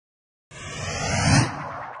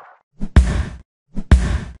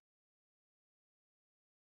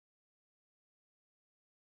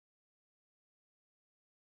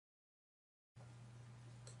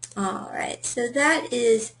Alright, so that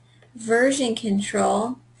is version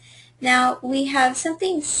control. Now we have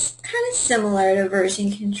something kind of similar to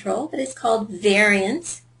version control, but it's called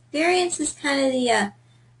variants. Variants is kind of the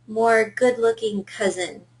more good-looking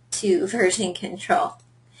cousin to version control.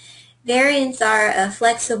 Variants are a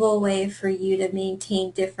flexible way for you to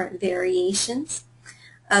maintain different variations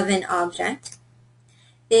of an object.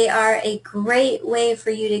 They are a great way for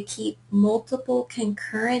you to keep multiple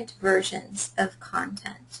concurrent versions of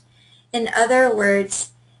content. In other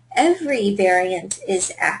words, every variant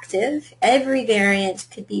is active. Every variant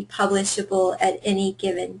could be publishable at any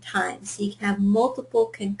given time. So you can have multiple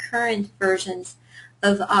concurrent versions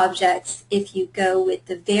of objects if you go with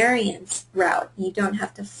the variants route. You don't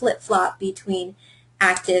have to flip-flop between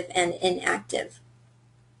active and inactive.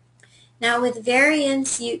 Now with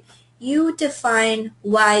variants, you define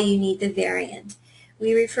why you need the variant.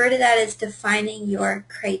 We refer to that as defining your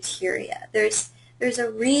criteria. There's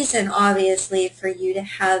a reason, obviously, for you to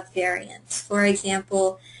have variants. For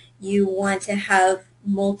example, you want to have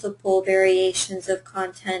multiple variations of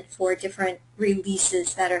content for different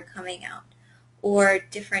releases that are coming out, or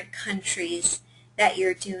different countries that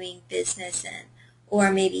you're doing business in,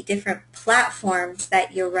 or maybe different platforms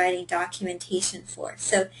that you're writing documentation for.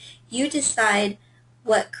 So you decide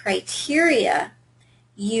what criteria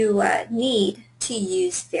you need to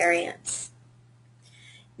use variants.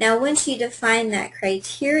 Now once you define that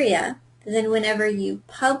criteria, then whenever you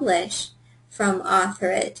publish from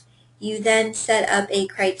AuthorIt, you then set up a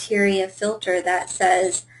criteria filter that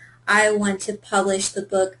says, I want to publish the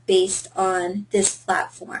book based on this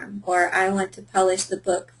platform, or I want to publish the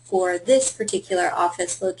book for this particular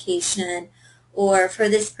office location, or for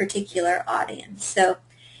this particular audience. So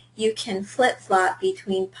you can flip-flop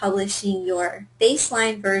between publishing your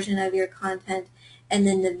baseline version of your content and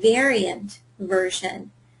then the variant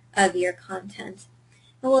version of your content.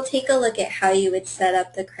 And we'll take a look at how you would set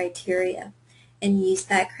up the criteria and use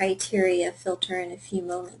that criteria filter in a few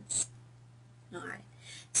moments. All right.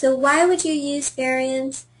 So why would you use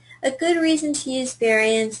variants? A good reason to use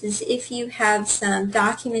variants is if you have some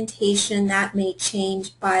documentation that may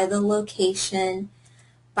change by the location,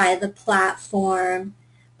 by the platform,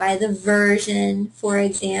 by the version, for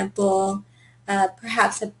example,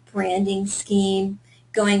 perhaps a branding scheme.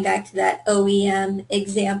 Going back to that OEM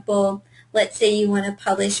example, let's say you want to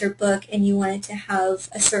publish your book and you want it to have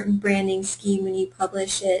a certain branding scheme when you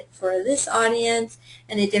publish it for this audience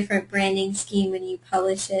and a different branding scheme when you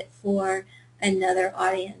publish it for another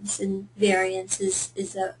audience. And variants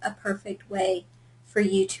is a perfect way for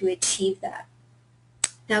you to achieve that.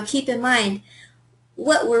 Now keep in mind,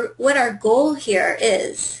 what our goal here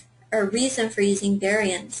is, our reason for using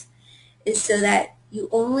variants, is so that you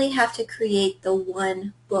only have to create the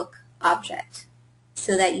one book object,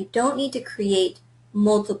 so that you don't need to create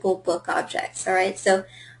multiple book objects. All right, so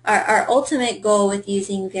our ultimate goal with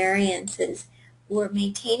using variants is we're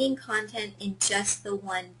maintaining content in just the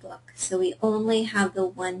one book, so we only have the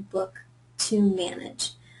one book to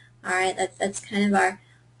manage. All right, that's kind of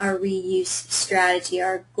our reuse strategy,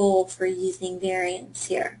 our goal for using variants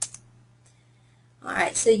here. All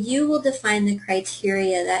right, so you will define the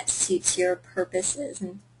criteria that suits your purposes,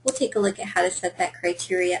 and we'll take a look at how to set that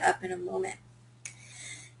criteria up in a moment.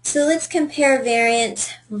 So let's compare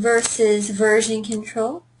variant versus version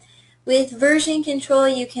control. With version control,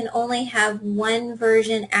 you can only have one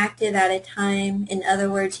version active at a time. In other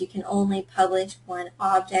words, you can only publish one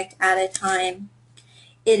object at a time.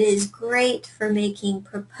 It is great for making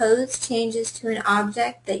proposed changes to an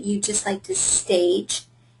object that you just like to stage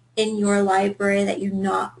in your library that you're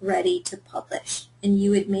not ready to publish. And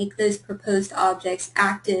you would make those proposed objects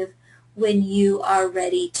active when you are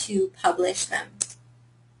ready to publish them.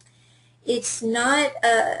 It's not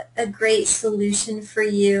a great solution for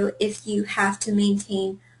you if you have to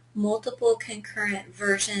maintain multiple concurrent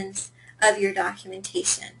versions of your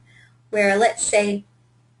documentation, where let's say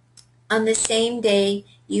on the same day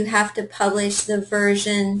you have to publish the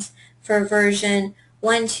versions for version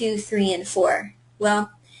 1, 2, 3, and 4.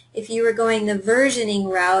 Well, if you were going the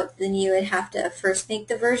versioning route, then you would have to first make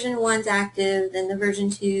the version 1s active, then the version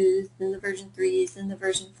 2s, then the version 3s, then the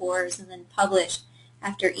version 4s, and then publish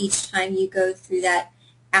after each time you go through that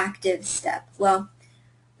active step. Well,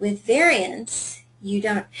 with variants, you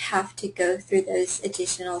don't have to go through those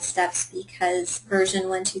additional steps because version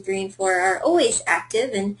 1, 2, 3, and 4 are always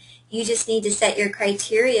active, and you just need to set your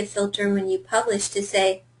criteria filter when you publish to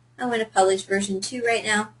say, I want to publish version 2 right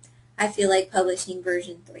now. I feel like publishing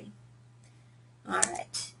version 3. All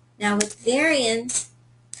right. Now with variants,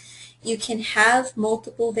 you can have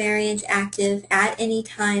multiple variants active at any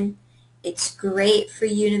time It's great for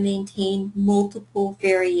you to maintain multiple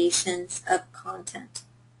variations of content.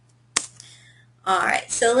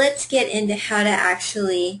 Alright, so let's get into how to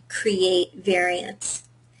actually create variants.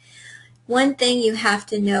 One thing you have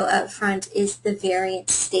to know up front is the variant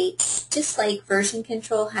states. Just like version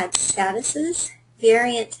control had statuses,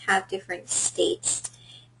 variants have different states.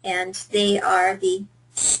 And they are the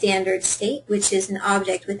standard state, which is an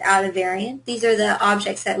object without a variant. These are the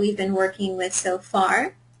objects that we've been working with so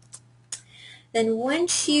far. Then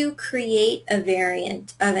once you create a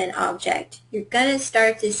variant of an object, you're going to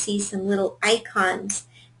start to see some little icons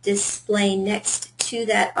display next to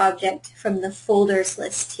that object from the folders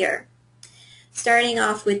list here. Starting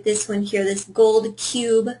off with this one here, this gold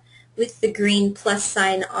cube with the green plus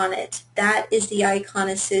sign on it. That is the icon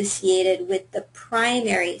associated with the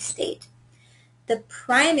primary state. The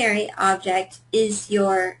primary object is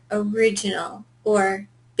your original or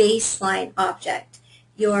baseline object,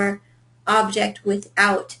 your object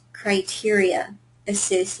without criteria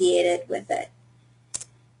associated with it.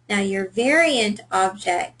 Now your variant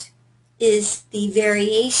object is the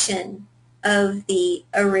variation of the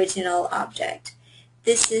original object.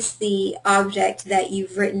 This is the object that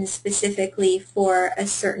you've written specifically for a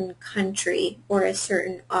certain country or a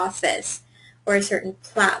certain office or a certain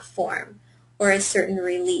platform or a certain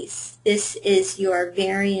release. This is your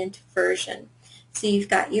variant version. So you've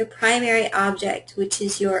got your primary object, which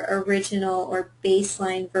is your original or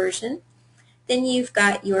baseline version. Then you've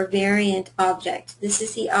got your variant object. This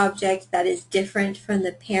is the object that is different from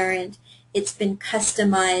the parent. It's been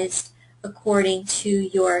customized according to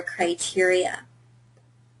your criteria.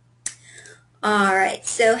 Alright,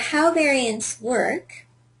 so how variants work.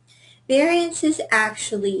 Variance is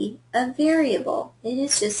actually a variable. It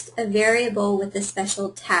is just a variable with a special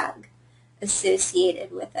tag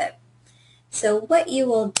associated with it. So what you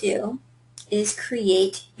will do is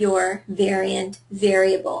create your variant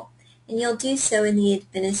variable, and you'll do so in the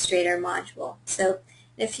administrator module. So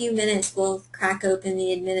in a few minutes we'll crack open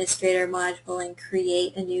the administrator module and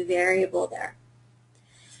create a new variable there.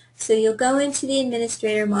 So you'll go into the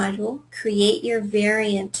administrator module, create your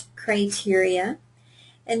variant criteria.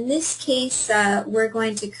 In this case, we're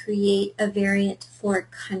going to create a variant for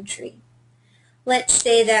country. Let's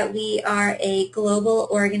say that we are a global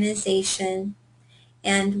organization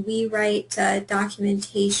and we write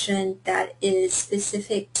documentation that is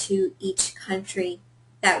specific to each country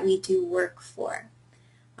that we do work for.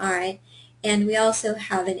 Alright, and we also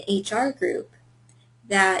have an HR group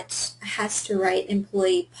that has to write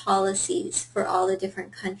employee policies for all the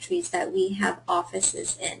different countries that we have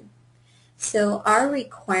offices in. So our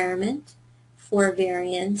requirement for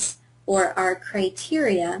variance or our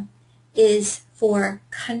criteria is for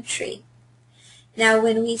country. Now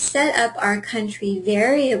when we set up our country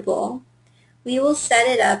variable, we will set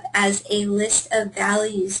it up as a list of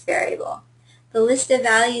values variable. The list of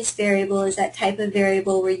values variable is that type of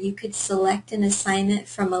variable where you could select an assignment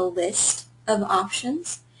from a list of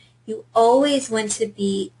options. You always want to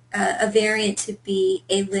be a variant to be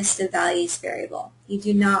a list of values variable. You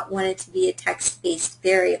do not want it to be a text-based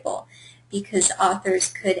variable because authors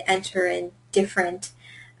could enter in different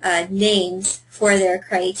names for their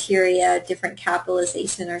criteria, different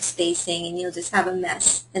capitalization or spacing, and you'll just have a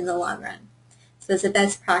mess in the long run. So as a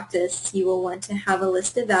best practice, you will want to have a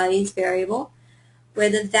list of values variable where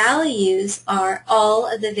the values are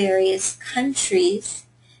all of the various countries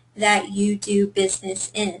that you do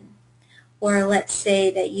business in. Or let's say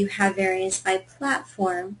that you have variance by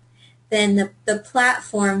platform, then the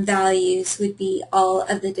platform values would be all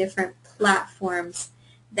of the different platforms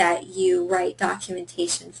that you write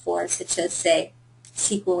documentation for, such as, say,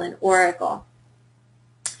 SQL and Oracle.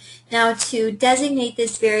 Now, to designate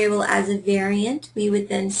this variable as a variant, we would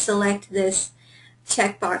then select this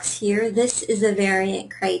checkbox here. This is a variant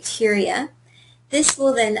criteria. This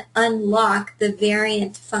will then unlock the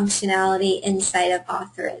variant functionality inside of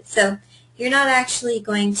AuthorIt. So you're not actually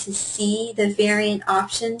going to see the variant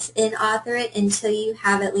options in AuthorIt until you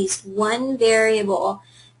have at least one variable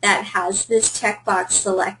that has this checkbox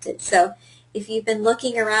selected. So if you've been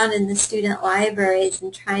looking around in the student libraries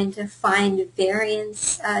and trying to find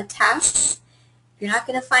variance tasks, you're not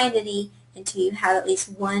going to find any until you have at least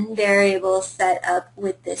one variable set up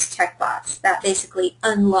with this checkbox. That basically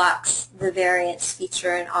unlocks the variance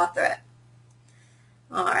feature in AuthorIt.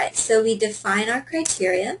 Alright, so we define our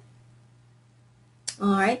criteria.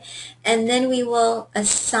 Alright, and then we will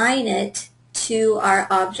assign it to our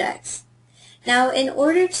objects. Now, in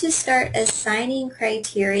order to start assigning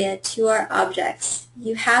criteria to our objects,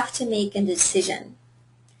 you have to make a decision.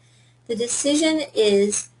 The decision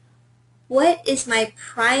is, what is my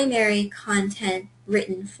primary content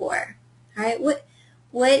written for? All right,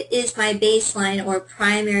 what is my baseline or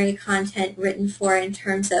primary content written for in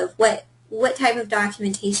terms of what type of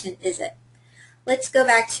documentation is it? Let's go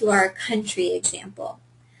back to our country example.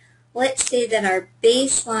 Let's say that our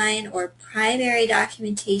baseline or primary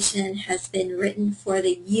documentation has been written for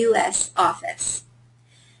the U.S. office.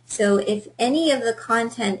 So if any of the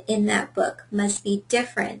content in that book must be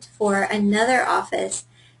different for another office,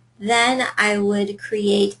 then I would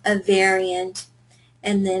create a variant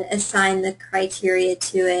and then assign the criteria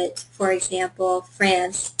to it, for example,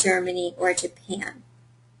 France, Germany, or Japan.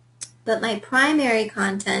 But my primary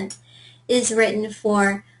content is written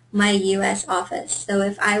for my U.S. office. So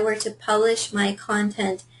if I were to publish my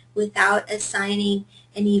content without assigning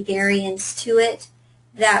any variants to it,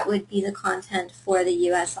 that would be the content for the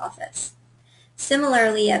U.S. office.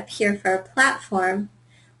 Similarly, up here for a platform,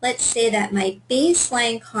 let's say that my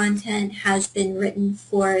baseline content has been written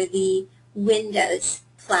for the Windows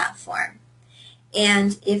platform.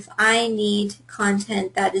 And if I need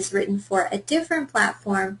content that is written for a different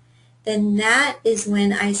platform, then that is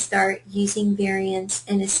when I start using variants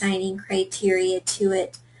and assigning criteria to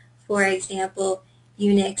it. For example,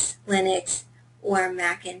 Unix, Linux, or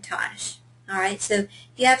Macintosh. All right, so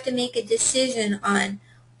you have to make a decision on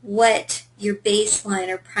what your baseline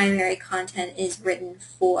or primary content is written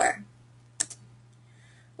for.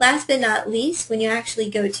 Last but not least, when you actually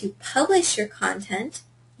go to publish your content,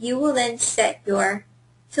 you will then set your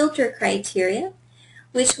filter criteria,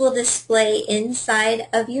 which will display inside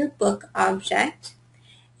of your book object,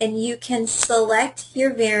 and you can select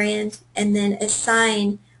your variant and then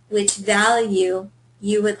assign which value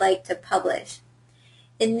you would like to publish.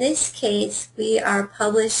 In this case, we are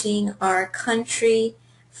publishing our country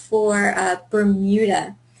for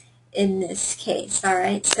Bermuda in this case, all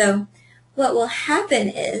right? So what will happen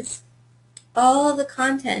is all the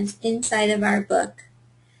content inside of our book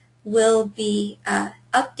will be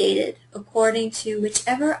updated according to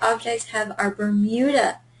whichever objects have our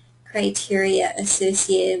Bermuda criteria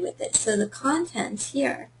associated with it. So the contents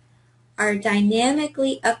here are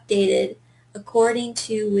dynamically updated according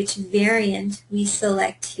to which variant we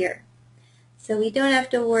select here. So we don't have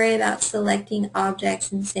to worry about selecting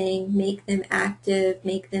objects and saying make them active,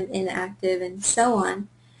 make them inactive, and so on.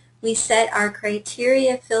 We set our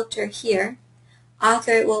criteria filter here.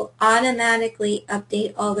 Author will automatically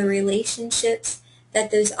update all the relationships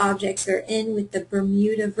that those objects are in with the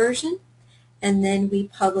Bermuda version, and then we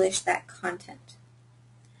publish that content.